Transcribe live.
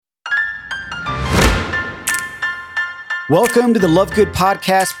Welcome to the Love Good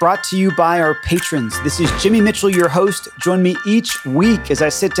podcast, brought to you by our patrons. This is Jimmy Mitchell, your host. Join me each week as I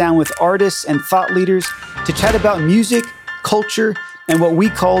sit down with artists and thought leaders to chat about music, culture, and what we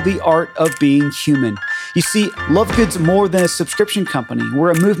call the art of being human. You see, Love Good's more than a subscription company.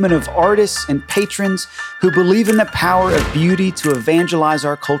 We're a movement of artists and patrons who believe in the power of beauty to evangelize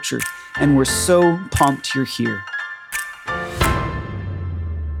our culture. And we're so pumped you're here.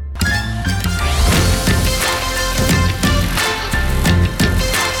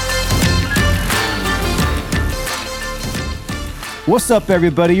 What's up,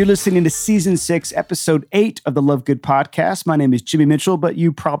 everybody? You're listening to Season 6, Episode 8 of the Love Good podcast. My name is Jimmy Mitchell, but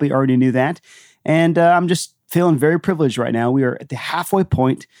you probably already knew that. And I'm just feeling very privileged right now. We are at the halfway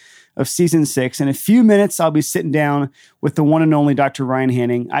point of Season 6. In a few minutes, I'll be sitting down with the one and only Dr. Ryan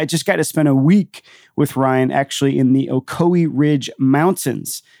Hanning. I just got to spend a week with Ryan, actually, in the Ocoee Ridge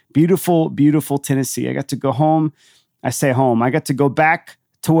Mountains. Beautiful, beautiful Tennessee. I got to go home. I say home. I got to go back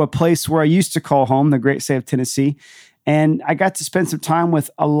to a place where I used to call home, the great state of Tennessee. And I got to spend some time with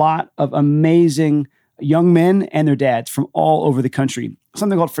a lot of amazing young men and their dads from all over the country.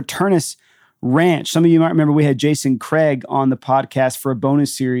 Something called Fraternus Ranch. Some of you might remember we had Jason Craig on the podcast for a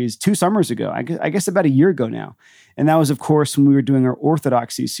bonus series 2 summers ago. I guess about a year ago now. And that was, of course, when we were doing our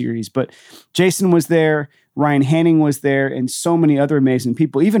Orthodoxy series. But Jason was there, Ryan Hanning was there, and so many other amazing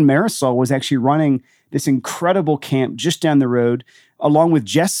people. Even Marisol was actually running this incredible camp just down the road, along with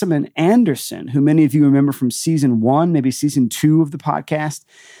Jessamine Anderson, who many of you remember from Season 1, maybe Season 2 of the podcast.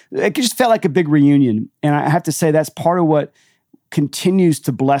 It just felt like a big reunion. And I have to say that's part of what continues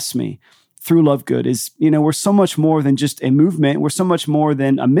to bless me through Love Good is, we're so much more than just a movement. We're so much more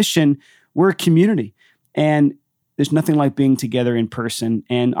than a mission. We're a community. And there's nothing like being together in person.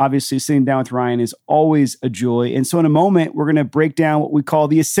 And obviously sitting down with Ryan is always a joy. And so in a moment, we're going to break down what we call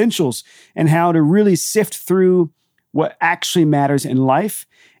the essentials and how to really sift through what actually matters in life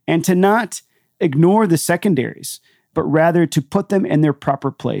and to not ignore the secondaries, but rather to put them in their proper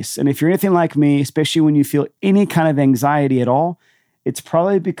place. And if you're anything like me, especially when you feel any kind of anxiety at all, it's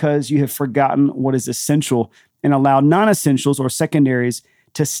probably because you have forgotten what is essential and allowed non-essentials or secondaries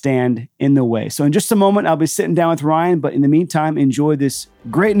to stand in the way. So in just a moment, I'll be sitting down with Ryan, but in the meantime, enjoy this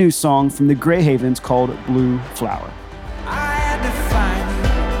great new song from the Grey Havens called Blue Flower.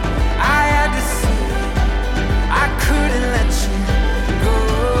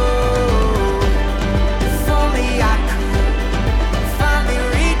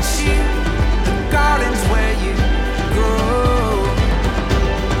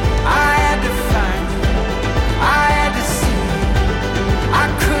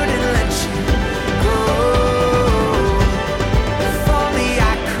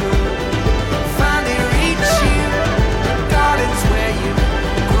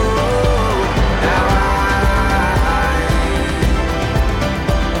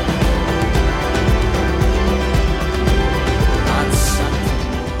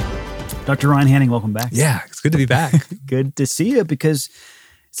 Dr. Ryan Hanning, welcome back. Yeah, it's good to be back. Good to see you, because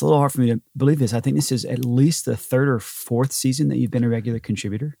it's a little hard for me to believe this. I think this is at least the 3rd or 4th season that you've been a regular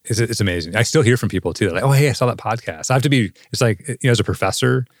contributor. It's amazing. I still hear from people too. They're like, oh, hey, I saw that podcast. I have to be, it's like, as a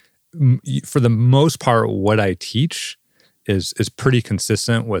professor, for the most part, what I teach is pretty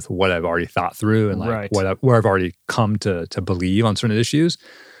consistent with what I've already thought through and like where I've already come to believe on certain issues.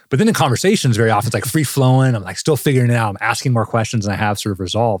 But then in conversations, very often it's like free flowing. I'm like still figuring it out. I'm asking more questions than I have sort of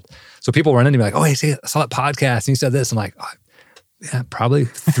resolved. So people run into me like, oh, hey, I saw that podcast and you said this. I'm like, oh, yeah, probably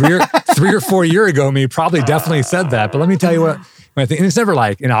 3 or 4 years ago, probably definitely said that. But let me tell you what I think. And it's never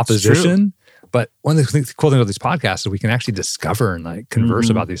like in opposition. But one of the cool things about these podcasts is we can actually discover and like converse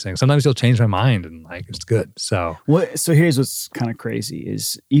about these things. Sometimes you'll change my mind and like it's good. So here's what's kind of crazy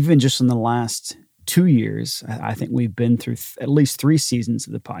is even just in the last 2 years, I think we've been through at least 3 seasons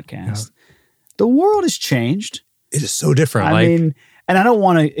of the podcast. Yeah. The world has changed. It is so different. I mean, and I don't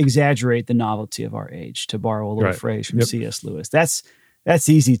want to exaggerate the novelty of our age, to borrow a little phrase from C.S. Lewis. That's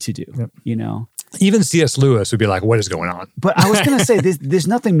easy to do, Even C.S. Lewis would be like, what is going on? But I was going to say, there's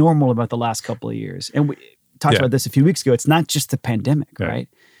nothing normal about the last couple of years. And we talked about this a few weeks ago. It's not just the pandemic, right?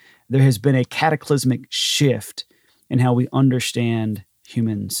 There has been a cataclysmic shift in how we understand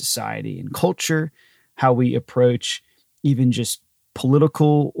human society and culture, how we approach even just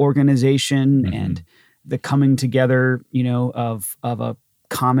political organization and the coming together, of a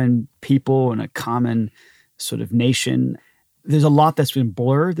common people and a common sort of nation. There's a lot that's been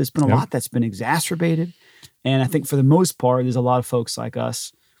blurred. There's been a lot that's been exacerbated. And I think for the most part, there's a lot of folks like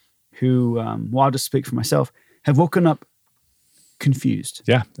us who, well, I'll just speak for myself, have woken up confused.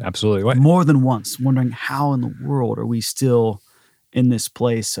 Yeah, absolutely. What? More than once, wondering how in the world are we still in this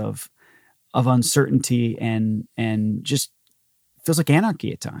place of of uncertainty and just feels like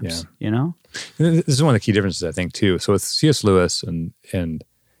anarchy at times, you know? This is one of the key differences, I think, too. So with C.S. Lewis and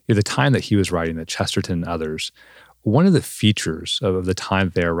the time that he was writing, that Chesterton and others, one of the features of the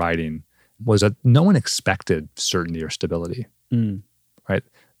time they were writing was that no one expected certainty or stability, right?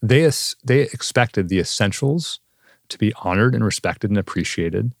 They expected the essentials to be honored and respected and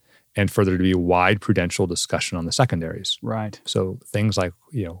appreciated, and for there to be wide prudential discussion on the secondaries. Right. So things like,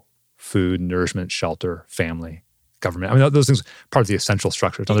 food, nourishment, shelter, family, government. I mean, those things part of the essential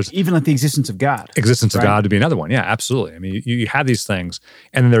structure. Even like the existence of God. Existence of God to be another one. Yeah, absolutely. I mean, you have these things,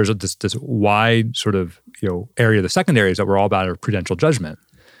 and then there's this wide sort of area of the secondaries that were all about a prudential judgment.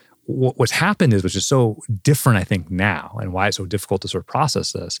 What's happened is, which is so different, I think, now, and why it's so difficult to sort of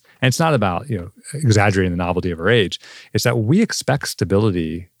process this. And it's not about exaggerating the novelty of our age. It's that we expect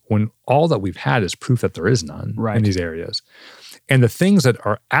stability when all that we've had is proof that there is none in these areas. And the things that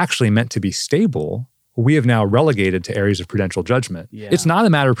are actually meant to be stable, we have now relegated to areas of prudential judgment. Yeah. It's not a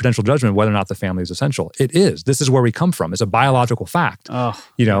matter of prudential judgment whether or not the family is essential. It is. This is where we come from. It's a biological fact.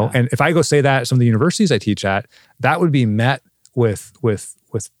 And if I go say that at some of the universities I teach at, that would be met with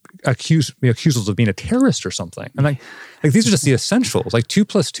accusals of being a terrorist or something. And like these are just the essentials. Like 2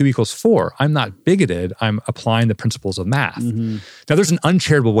 + 2 = 4. I'm not bigoted. I'm applying the principles of math. Mm-hmm. Now there's an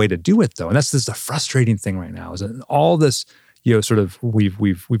uncharitable way to do it though. And this is the frustrating thing right now, is that all this, sort of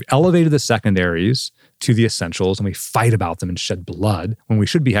we've elevated the secondaries to the essentials, and we fight about them and shed blood when we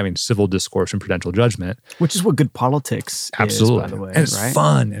should be having civil discourse and prudential judgment. Which is what good politics is, by the way. And it's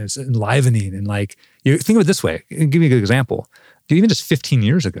fun and it's enlivening. And think of it this way. I'll give you a good example. Even just 15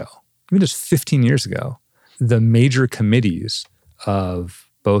 years ago, the major committees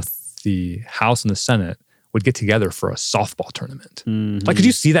of both the House and the Senate would get together for a softball tournament. Mm-hmm. Like, could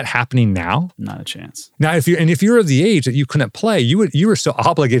you see that happening now? Not a chance. Now, if you're of the age that you couldn't play, you were still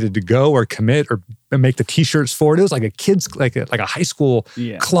obligated to go or commit or make the T-shirts for it. It was like a kids, like a high school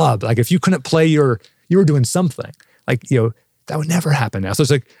club. Like if you couldn't play, you were doing something. Like that would never happen now. So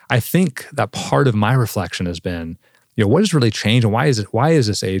it's like, I think that part of my reflection has been, what has really changed, and why is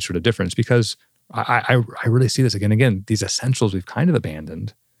this age sort of difference? Because I really see this again and again. These essentials we've kind of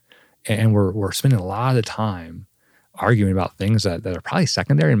abandoned. And we're spending a lot of time arguing about things that are probably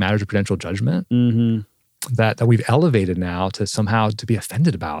secondary in matters of prudential judgment that we've elevated now to somehow to be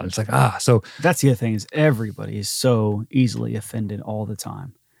offended about. And it's like, so. That's the other thing, is everybody is so easily offended all the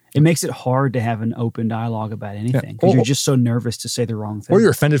time. It makes it hard to have an open dialogue about anything because you're just so nervous to say the wrong thing. Or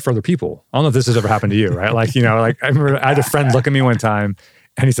you're offended for other people. I don't know if this has ever happened to you, right? Like, I remember I had a friend look at me one time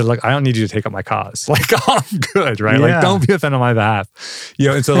and he said, look, I don't need you to take up my cause. Like, I'm good, right? Yeah. Like, don't be offended on my behalf.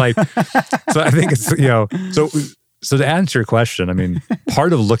 And so so I think it's, so to answer your question, I mean,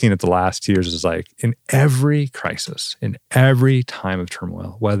 part of looking at the last 2 years is like, in every crisis, in every time of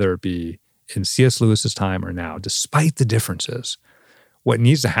turmoil, whether it be in C.S. Lewis's time or now, despite the differences, what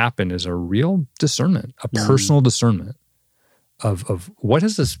needs to happen is a real discernment, a personal discernment of what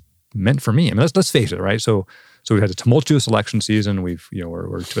has this meant for me? I mean, let's face it, right? So we've had a tumultuous election season. We're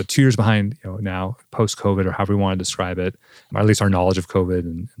 2 years behind, now post-COVID, or however we want to describe it, or at least our knowledge of COVID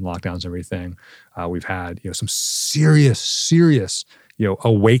and lockdowns and everything. We've had, some serious,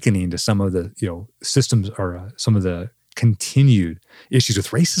 awakening to some of the, systems or some of the continued issues with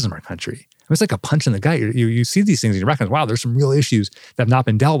racism in our country. I mean, it's like a punch in the gut. You see these things and you recognize, wow, there's some real issues that have not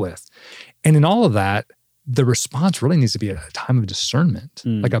been dealt with. And in all of that, the response really needs to be a time of discernment,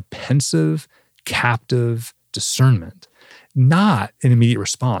 like a pensive, captive discernment, not an immediate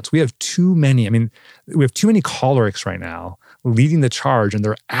response. We have too many cholerics right now leading the charge, and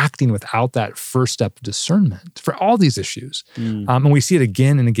they're acting without that first step of discernment for all these issues. And we see it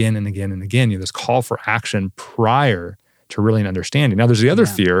again and again and again and again, this call for action prior to really an understanding. Now, there's the other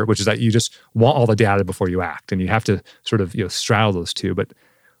fear, which is that you just want all the data before you act, and you have to sort of straddle those two. But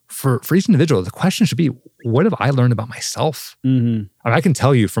for each individual, the question should be, what have I learned about myself? I mean, I can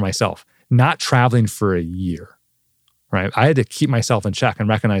tell you for myself, not traveling for a year, right? I had to keep myself in check and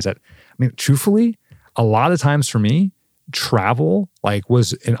recognize that, I mean, truthfully, a lot of times for me, travel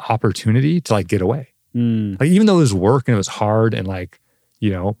was an opportunity to get away. Even though it was work and it was hard and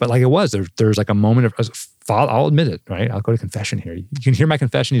but it was, there's a moment of, I'll admit it, right? I'll go to confession here. You can hear my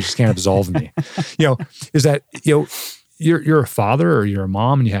confession, you just can't absolve me. Is that, you're a father or you're a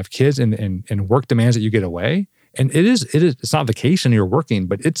mom and you have kids and work demands that you get away. And it's not vacation, you're working,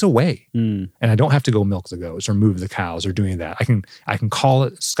 but it's away. And I don't have to go milk the goats or move the cows or doing that. I can call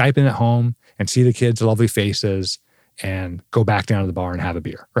it, Skype in at home and see the kids' lovely faces and go back down to the bar and have a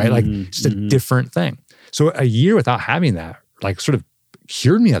beer, right? It's a different thing. So a year without having that, sort of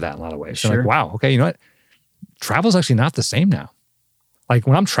cured me of that in a lot of ways. So wow, okay, you know what? Travel's actually not the same now. Like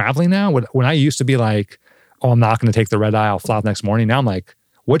when I'm traveling now, when I used to be like, oh, I'm not going to take the red eye, I'll fly out the next morning. Now I'm like,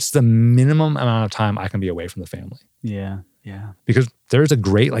 what's the minimum amount of time I can be away from the family? Yeah. Yeah. Because there's a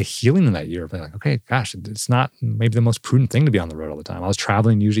great like healing in that year. But like, okay, gosh, it's not maybe the most prudent thing to be on the road all the time. I was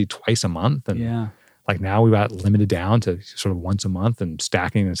traveling usually twice a month. And like now we got limited down to sort of once a month and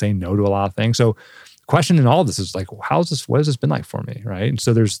stacking and saying no to a lot of things. So the question in all of this is like, what has this been like for me, right? And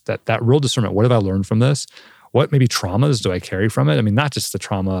so there's that real discernment. What have I learned from this? What maybe traumas do I carry from it? I mean, not just the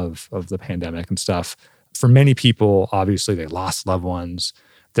trauma of the pandemic and stuff. For many people, obviously, they lost loved ones.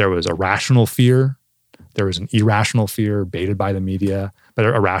 There was a rational fear. There was an irrational fear baited by the media, but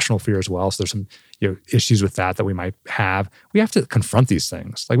a rational fear as well. So there's some issues with that we might have. We have to confront these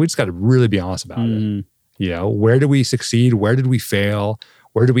things. Like we just got to really be honest about it. Where did we succeed? Where did we fail?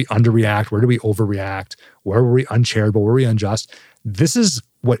 Where did we underreact? Where did we overreact? Where were we uncharitable? Where were we unjust? This is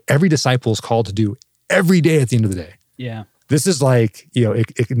what every disciple is called to do every day at the end of the day. Yeah. This is like,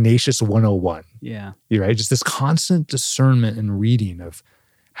 Ignatius 101. Yeah. Right? Just this constant discernment and reading of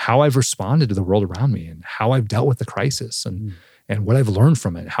how I've responded to the world around me and how I've dealt with the crisis and what I've learned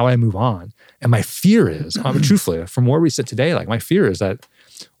from it, how I move on. And my fear is, truthfully, from where we sit today, like my fear is that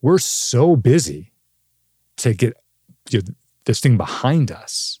we're so busy to get this thing behind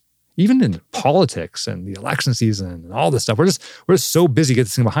us. Even in politics and the election season and all this stuff, we're just so busy to get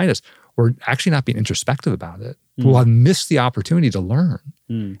this thing behind us. We're actually not being introspective about it. We'll have missed the opportunity to learn.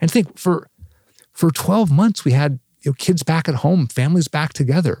 And think for 12 months, we had kids back at home, families back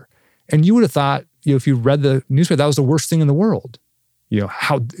together. And you would have thought, if you read the newspaper, that was the worst thing in the world.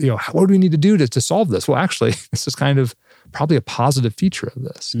 What do we need to do to solve this? Well, actually, this is kind of probably a positive feature of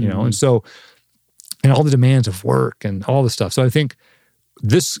this, And so, and all the demands of work and all this stuff. So I think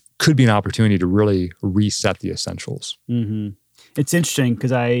this could be an opportunity to really reset the essentials. It's interesting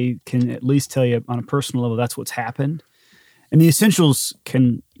because I can at least tell you on a personal level, that's what's happened. And the essentials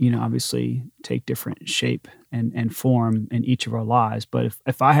can, obviously take different shape and form in each of our lives. But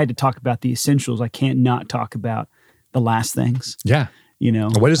if I had to talk about the essentials, I can't not talk about the last things. Yeah.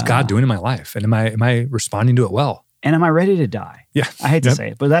 What is God doing in my life? And am I responding to it well? And am I ready to die? Yeah. I hate to say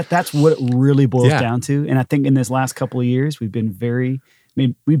it, but that's what it really boils down to. And I think in this last couple of years, we've been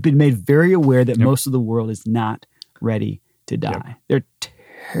made very aware that most of the world is not ready to die. They're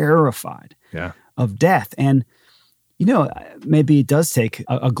terrified of death. And, maybe it does take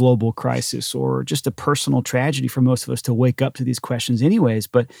a global crisis or just a personal tragedy for most of us to wake up to these questions anyways.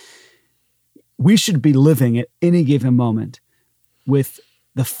 But we should be living at any given moment with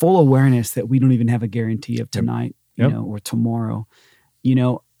the full awareness that we don't even have a guarantee of tonight, or tomorrow.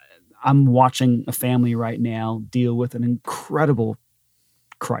 I'm watching a family right now deal with an incredible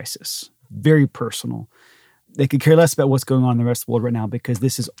crisis, very personal. They could care less about what's going on in the rest of the world right now because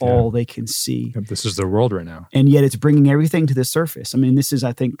this is all they can see. This is their world right now. And yet it's bringing everything to the surface. I mean, this is,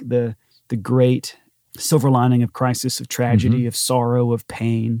 I think, the great silver lining of crisis, of tragedy, of sorrow, of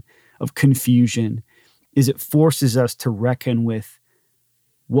pain, of confusion, is it forces us to reckon with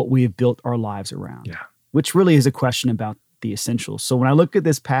what we have built our lives around, which really is a question about the essentials. So when I look at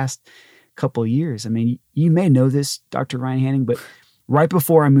this past couple of years, I mean, you may know this, Dr. Ryan Hanning, but right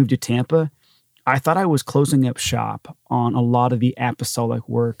before I moved to Tampa, I thought I was closing up shop on a lot of the apostolic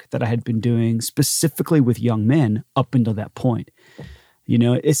work that I had been doing specifically with young men up until that point.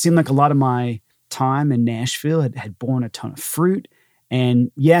 It seemed like a lot of my time in Nashville had borne a ton of fruit.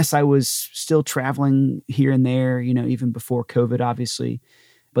 And yes, I was still traveling here and there, even before COVID, obviously.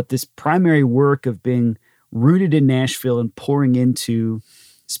 But this primary work of being rooted in Nashville and pouring into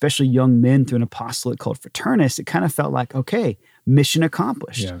especially young men through an apostolate called Fraternus, it kind of felt like, okay, mission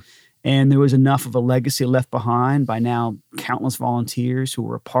accomplished. Yeah. And there was enough of a legacy left behind by now countless volunteers who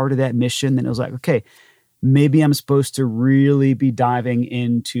were a part of that mission. Then it was like, okay, maybe I'm supposed to really be diving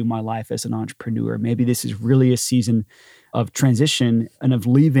into my life as an entrepreneur. Maybe this is really a season of transition and of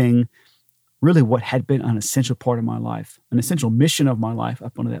leaving really what had been an essential part of my life, an essential mission of my life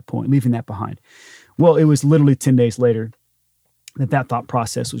up until that point, leaving that behind. Well, it was literally 10 days later that thought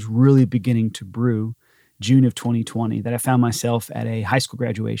process was really beginning to brew. June of 2020, that I found myself at a high school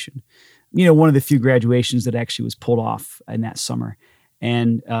graduation. One of the few graduations that actually was pulled off in that summer.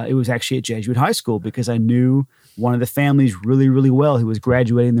 And it was actually at Jesuit High School because I knew one of the families really, really well who was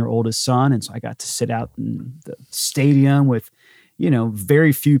graduating their oldest son. And so I got to sit out in the stadium with,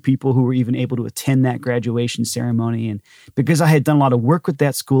 very few people who were even able to attend that graduation ceremony. And because I had done a lot of work with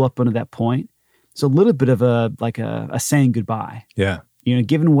that school up until that point, it's a little bit of a saying goodbye. Yeah.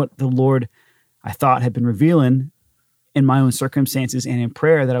 Given what the Lord, I thought, had been revealing in my own circumstances and in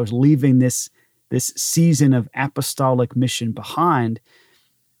prayer, that I was leaving this season of apostolic mission behind.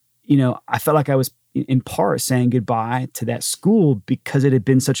 I felt like I was in part saying goodbye to that school because it had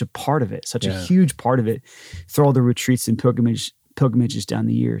been such a part of it, such a huge part of it through all the retreats and pilgrimages down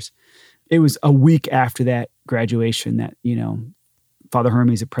the years. It was a week after that graduation that, Father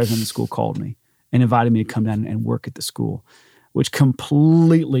Hermes, the president of the school, called me and invited me to come down and work at the school, which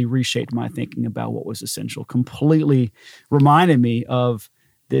completely reshaped my thinking about what was essential, completely reminded me of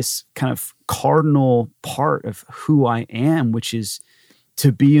this kind of cardinal part of who I am, which is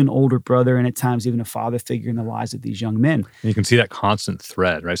to be an older brother and at times even a father figure in the lives of these young men. And you can see that constant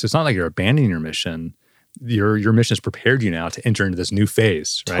thread, right? So it's not like you're abandoning your mission. Your mission has prepared you now to enter into this new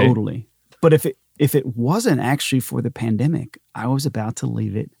phase, right? Totally. But if it wasn't actually for the pandemic, I was about to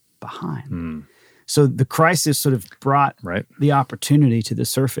leave it behind. So the crisis sort of brought the opportunity to the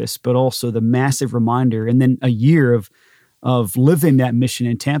surface, but also the massive reminder. And then a year of living that mission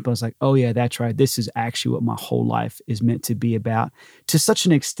in Tampa, I was like, oh yeah, that's right. This is actually what my whole life is meant to be about, to such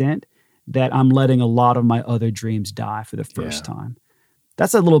an extent that I'm letting a lot of my other dreams die for the first time.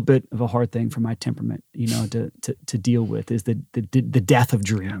 That's a little bit of a hard thing for my temperament, to deal with, is the death of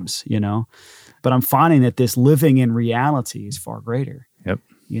dreams, But I'm finding that this living in reality is far greater. Yep.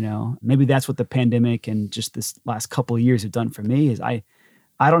 Maybe that's what the pandemic and just this last couple of years have done for me, is I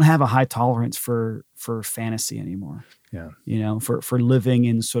don't have a high tolerance for fantasy anymore. Yeah. For living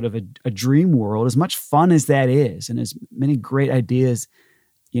in sort of a dream world, as much fun as that is, and as many great ideas,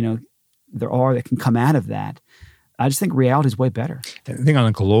 there are that can come out of that. I just think reality is way better. I think on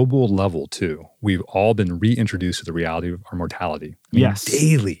a global level too, we've all been reintroduced to the reality of our mortality.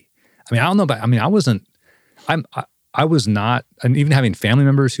 Daily. I don't know, but I was not, and even having family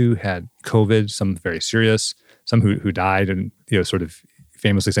members who had COVID, some very serious, some who died, and sort of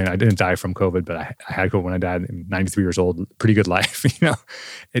famously saying, I didn't die from COVID, but I had COVID when I died. I'm 93 years old, pretty good life.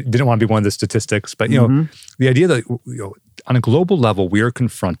 It didn't want to be one of the statistics, but the idea that on a global level, we are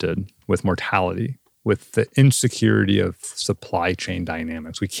confronted with mortality, with the insecurity of supply chain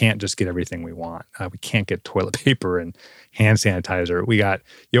dynamics. We can't just get everything we want. We can't get toilet paper and hand sanitizer. We got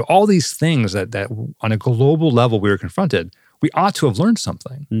all these things that on a global level we were confronted. We ought to have learned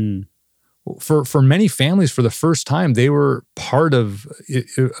something. For many families, for the first time, they were part of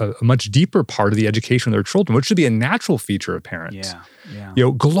a much deeper part of the education of their children, which should be a natural feature of parents. Yeah.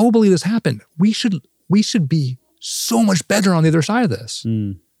 Globally, this happened. We should be so much better on the other side of this.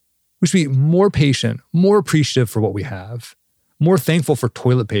 We should be more patient, more appreciative for what we have, more thankful for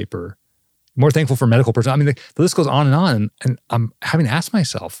toilet paper, more thankful for medical personnel. The list goes on. And I'm having to ask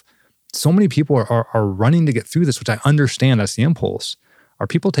myself, so many people are running to get through this, which I understand, that's the impulse. Are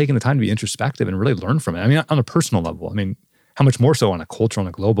people taking the time to be introspective and really learn from it? On a personal level, how much more so on a cultural, on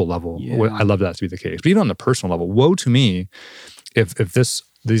a global level? Yeah. I love that to be the case. But even on the personal level, woe to me if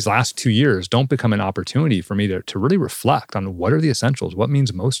these last 2 years don't become an opportunity for me to really reflect on what are the essentials, what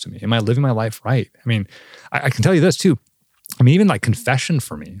means most to me. Am I living my life right? I can tell you this too. Even like confession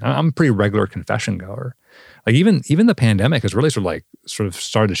for me, I'm a pretty regular confession goer. Like even the pandemic has really sort of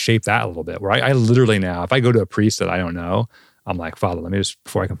started to shape that a little bit, where I literally now, if I go to a priest that I don't know, I'm like, Father, let me just,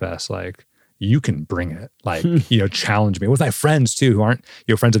 before I confess, you can bring it, challenge me. With my friends too, who aren't,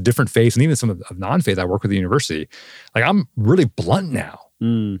 friends of different faiths, and even some of non-faith I work with at the university. I'm really blunt now.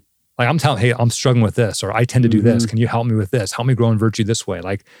 I'm telling, hey, I'm struggling with this, or I tend to do this. Can you help me with this? Help me grow in virtue this way.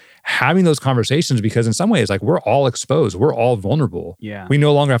 Having those conversations, because in some ways, we're all exposed. We're all vulnerable. Yeah. We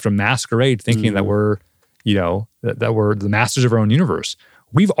no longer have to masquerade thinking that we're, that we're the masters of our own universe.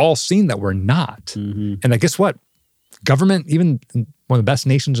 We've all seen that we're not. And guess what? Government, even one of the best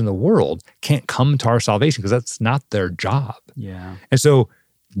nations in the world, can't come to our salvation because that's not their job. Yeah. And so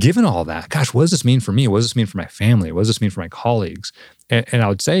given all that, gosh, what does this mean for me? What does this mean for my family? What does this mean for my colleagues? And I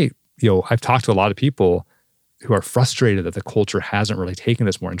would say, I've talked to a lot of people who are frustrated that the culture hasn't really taken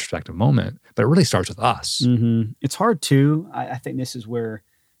this more introspective moment, but it really starts with us. It's hard too. I think this is where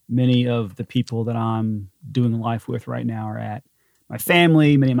many of the people that I'm doing life with right now are at. My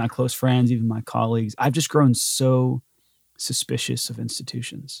family, many of my close friends, even my colleagues. I've just grown so suspicious of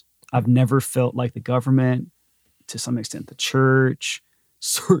institutions. I've never felt like the government, to some extent the church,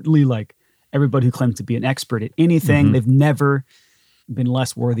 certainly everybody who claims to be an expert at anything, they've never been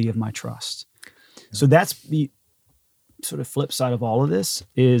less worthy of my trust. So that's the sort of flip side of all of this,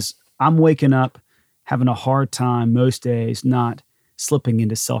 is I'm waking up having a hard time most days not slipping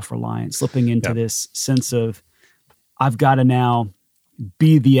into self-reliance, slipping into this sense of I've got to now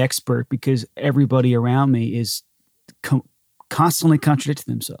be the expert because everybody around me is constantly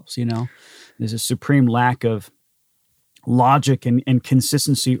contradicting themselves. There's a supreme lack of logic and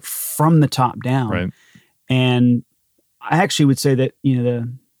consistency from the top down. Right. And I actually would say that,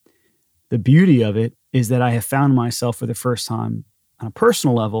 the beauty of it is that I have found myself for the first time on a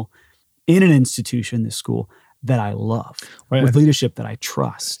personal level in an institution, this school, that I love, with leadership that I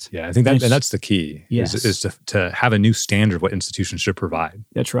trust. Yeah, I think that's the key, is to have a new standard of what institutions should provide.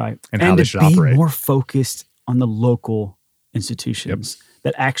 That's right. And how they should operate. And to be more focused on the local institutions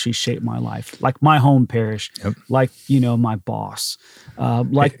that actually shape my life, like my home parish, like, my boss,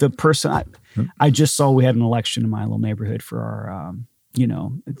 like the person. I just saw we had an election in my little neighborhood for our, we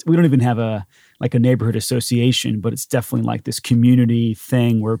don't even have a neighborhood association, but it's definitely like this community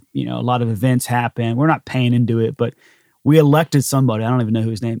thing where, a lot of events happen. We're not paying into it, but we elected somebody. I don't even know who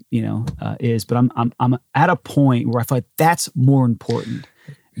his name, is, but I'm at a point where I feel like that's more important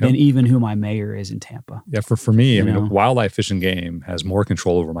than even who my mayor is in Tampa. Yeah, for me, I mean, Wildlife Fish and Game has more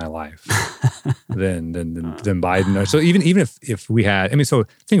control over my life than Biden. So even if we had, so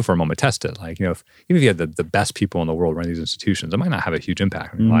think for a moment, test it. Like, even if you had the best people in the world running these institutions, it might not have a huge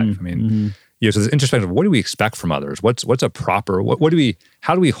impact on your life. I mean, so this introspective, what do we expect from others? What's a proper,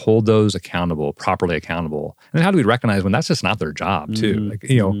 how do we hold those properly accountable? And then how do we recognize when that's just not their job too?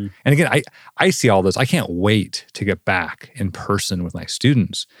 And again, I see all this. I can't wait to get back in person with my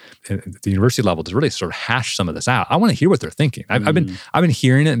students at the university level to really sort of hash some of this out. I want to hear what they're thinking. I've been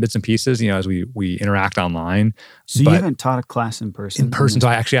hearing it in bits and pieces, as we interact online. So you haven't taught a class in person? In person. So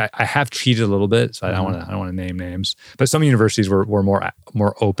I have cheated a little bit. So I don't want to name names, but some universities were more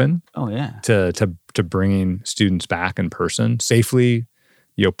open. Oh yeah. To bringing students back in person safely,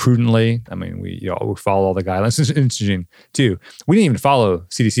 prudently. I mean, we follow all the guidelines. It's interesting too. We didn't even follow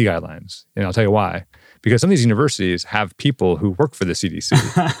CDC guidelines, and I'll tell you why. Because some of these universities have people who work for the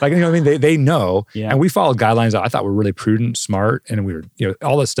CDC. They know. Yeah. And we followed guidelines that I thought were really prudent, smart, and we were,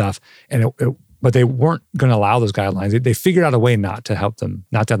 all this stuff. And but they weren't going to allow those guidelines. They figured out a way not to have them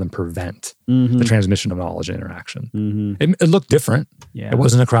prevent the transmission of knowledge and interaction. It looked different. Yeah. It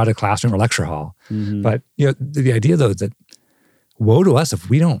wasn't a crowded classroom or lecture hall. But the idea though is that woe to us if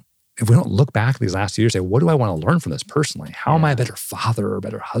we don't look back these last 2 years and say, what do I want to learn from this personally? How am I a better father or a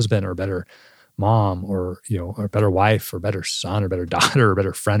better husband or a better mom or a better wife or better son or better daughter or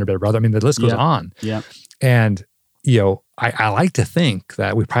better friend or better brother? I mean, the list goes on. Yeah. And I like to think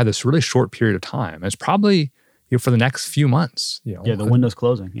that we've had this really short period of time. It's probably for the next few months. The window's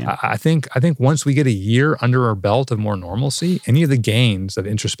closing. Yeah. I think once we get a year under our belt of more normalcy, any of the gains of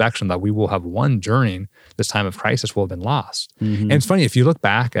introspection that we will have won during this time of crisis will have been lost. And it's funny, if you look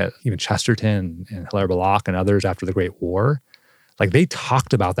back at even Chesterton and Hilaire Belloc and others after the Great War, like they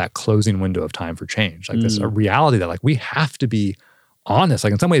talked about that closing window of time for change, like this a reality that like we have to be honest.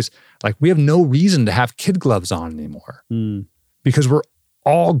 Like in some ways, like we have no reason to have kid gloves on anymore because we're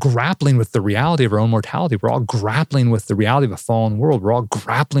all grappling with the reality of our own mortality. We're all grappling with the reality of a fallen world. We're all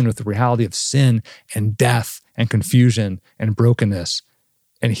grappling with the reality of sin and death and confusion and brokenness.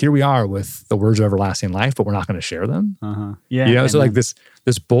 And here we are with the words of everlasting life, but we're not going to share them. Yeah. So like this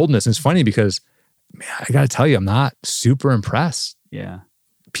boldness. And it's funny because, man, I got to tell you, I'm not super impressed. Yeah.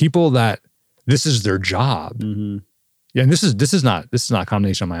 People that this is their job. Yeah, and this is not a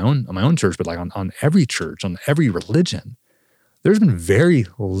condemnation on my own church, but like on every church, on every religion. There's been very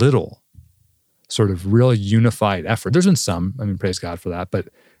little sort of real unified effort. There's been some, praise God for that. But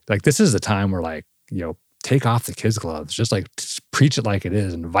like, this is the time where like, take off the kids' gloves, just like preach it like it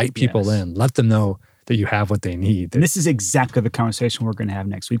is, invite people in, let them know that you have what they need. And this is exactly the conversation we're going to have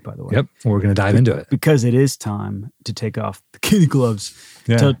next week, by the way. Yep, we're going to dive into it. Because it is time to take off the kid gloves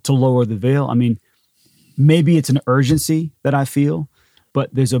to lower the veil. I mean, maybe it's an urgency that I feel,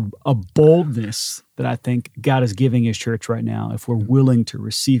 but there's a boldness that I think God is giving His church right now, if we're willing to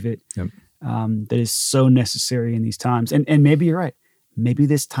receive it, that is so necessary in these times. And maybe you're right. Maybe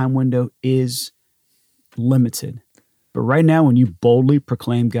this time window is limited. But right now, when you boldly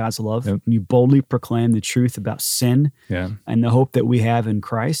proclaim God's love, when you boldly proclaim the truth about sin and the hope that we have in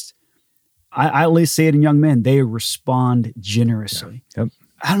Christ, I at least see it in young men. They respond generously.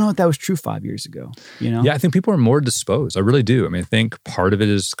 I don't know if that was true 5 years ago, Yeah, I think people are more disposed. I really do. I think part of it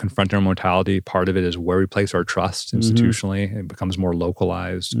is confronting our mortality. Part of it is where we place our trust institutionally. It becomes more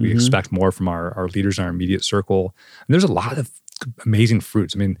localized. We expect more from our leaders in our immediate circle. And there's a lot of amazing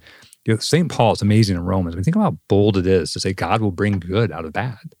fruits. St. Paul is amazing in Romans. Think about how bold it is to say God will bring good out of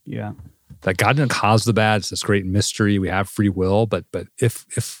bad. Yeah. That God didn't cause the bad. It's this great mystery. We have free will, but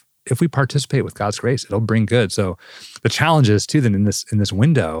if we participate with God's grace, it'll bring good. So the challenge is too, then in this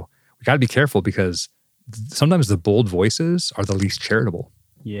window, we got to be careful because sometimes the bold voices are the least charitable.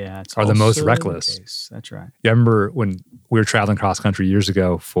 Yeah, it's are the most reckless. The That's right. Yeah, I remember when we were traveling cross country years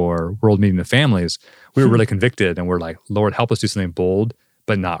ago for World Meeting of Families, we were really convicted and we're like, Lord, help us do something bold,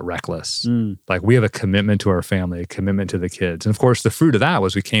 but not reckless. Like we have a commitment to our family, a commitment to the kids. And of course, the fruit of that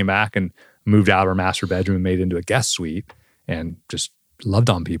was we came back and moved out of our master bedroom and made it into a guest suite and just loved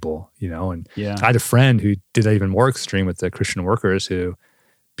on people, and Yeah. I had a friend who did that even more extreme with the Christian workers who,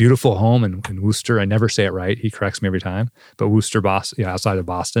 beautiful home in Worcester. I never say it right. He corrects me every time. But Worcester, Boston, outside of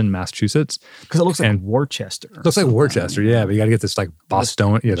Boston, Massachusetts. Because it looks like Worcester. Looks like Worcester, yeah. But you got to get this like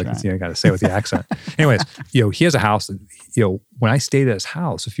Boston, you got to say it with the accent. Anyways, he has a house. When I stayed at his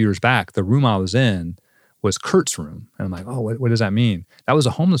house a few years back, the room I was in was Kurt's room. And I'm like, oh, what does that mean? That was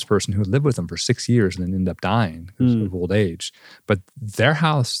a homeless person who lived with him for 6 years and then ended up dying because of old age. But their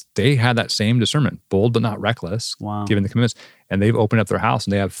house, they had that same discernment, bold but not reckless, given the commitments. And they've opened up their house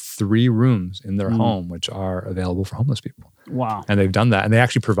and they have 3 rooms in their home which are available for homeless people. Wow. And they've done that. And they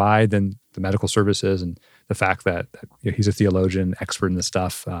actually provide then the medical services and the fact that he's a theologian, expert in this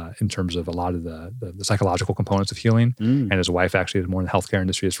stuff in terms of a lot of the psychological components of healing. And his wife actually is more in the healthcare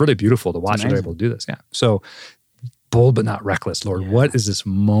industry. It's really beautiful to watch how they're able to do this. Yeah. So bold but not reckless, Lord. What is this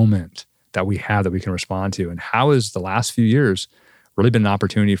moment that we have that we can respond to? And how has the last few years really been an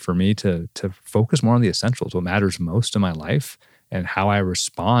opportunity for me to focus more on the essentials, what matters most in my life, and how I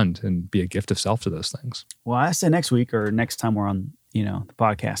respond and be a gift of self to those things. Well, I say next week or next time we're on, the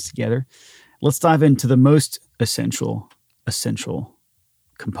podcast together, let's dive into the most essential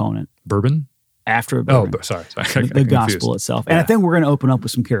component. Bourbon? After bourbon. Oh, sorry. The gospel itself. And I think we're going to open up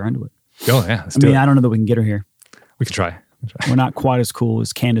with some Carrie Underwood. Oh, yeah. I don't know that we can get her here. We can try. We're not quite as cool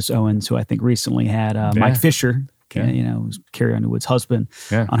as Candace Owens, who I think recently had Mike Fisher, was Carrie Underwood's husband,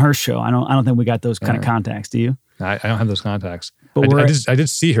 on her show. I don't think we got those kind of contacts. Do you? I don't have those contacts. But I did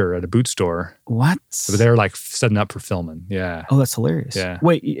see her at a boot store. What? But they were like setting up for filming. Yeah. Oh, that's hilarious. Yeah.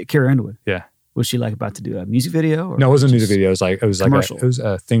 Wait, Carrie Underwood. Yeah. Was she like about to do a music video? Or no, it wasn't a music video. It was commercial? It was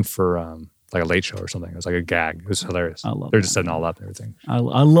a thing for like a late show or something. It was like a gag. It was hilarious. I love They're that. just setting all up and everything. I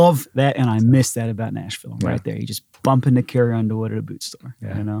love that, and I miss that about Nashville right there. You just bump into Carrie Underwood at a boot store.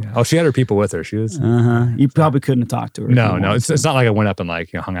 Yeah. Yeah. Oh, she had her people with her. She was. You probably couldn't have talked to her. No. It's not like I went up and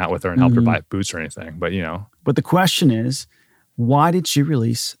hung out with her and helped her buy boots or anything. But But the question is, why did she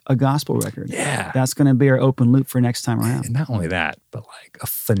release a gospel record? Yeah. That's going to be our open loop for next time around. And not only that, but like a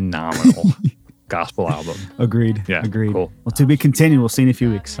phenomenal gospel album. Agreed. Yeah. Agreed. Cool. Well, to be continued. We'll see you in a few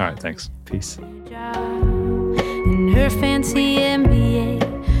weeks. All right. Thanks. Peace. In her fancy MBA,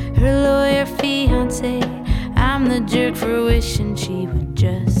 her lawyer fiance, I'm the jerk for wishing she would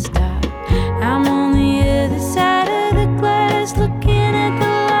just stop. I'm on the other side of the glass, looking at the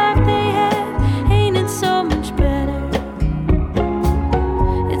life they have. Ain't it so much better?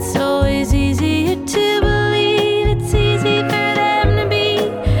 It's always easier to believe. It's easy for them to be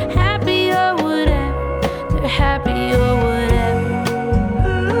happy or whatever. They're happy or whatever.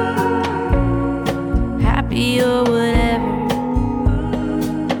 Happy or whatever.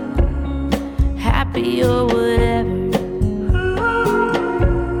 Happy or whatever.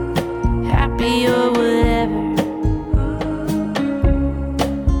 Happy or whatever.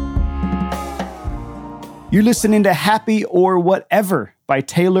 You're listening to Happy or Whatever by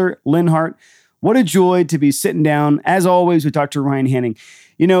Taylor Linhart. What a joy to be sitting down, as always, with Dr. Ryan Hanning.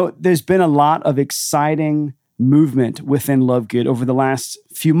 There's been a lot of exciting movement within Love Good over the last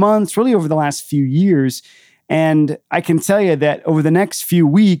few months, really over the last few years. And I can tell you that over the next few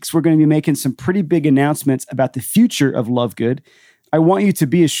weeks, we're going to be making some pretty big announcements about the future of Love Good. I want you to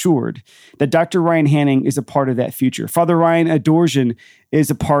be assured that Dr. Ryan Hanning is a part of that future. Father Ryan Adorjan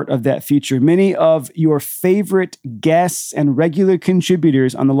is a part of that future. Many of your favorite guests and regular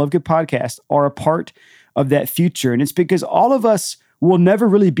contributors on the Love Good podcast are a part of that future. And it's because all of us will never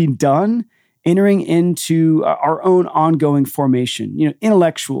really be done entering into our own ongoing formation,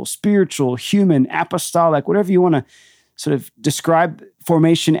 intellectual, spiritual, human, apostolic, whatever you want to sort of describe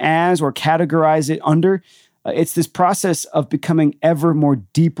formation as or categorize it under. It's this process of becoming ever more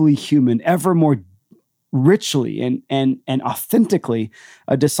deeply human, ever more richly and authentically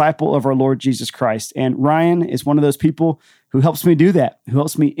a disciple of our Lord Jesus Christ. And Ryan is one of those people who helps me do that, who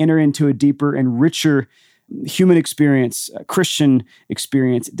helps me enter into a deeper and richer human experience, Christian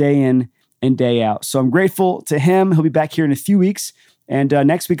experience, day in and day out. So I'm grateful to him. He'll be back here in a few weeks. And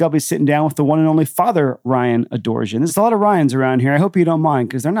next week, I'll be sitting down with the one and only Father Ryan Adorjan. There's a lot of Ryans around here. I hope you don't mind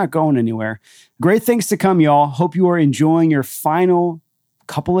because they're not going anywhere. Great things to come, y'all. Hope you are enjoying your final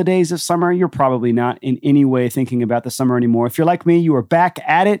couple of days of summer. You're probably not in any way thinking about the summer anymore. If you're like me, you are back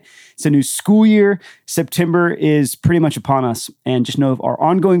at it. It's a new school year. September is pretty much upon us. And just know of our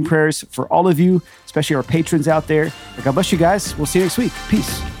ongoing prayers for all of you, especially our patrons out there. God bless you guys. We'll see you next week.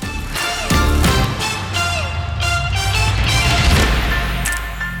 Peace.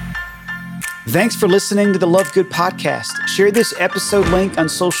 Thanks for listening to the Love Good podcast. Share this episode link on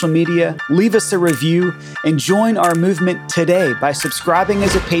social media, leave us a review, and join our movement today by subscribing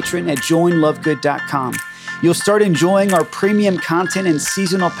as a patron at joinlovegood.com. You'll start enjoying our premium content and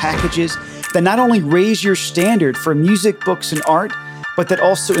seasonal packages that not only raise your standard for music, books, and art, but that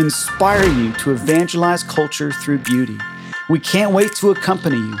also inspire you to evangelize culture through beauty. We can't wait to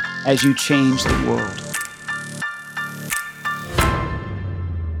accompany you as you change the world.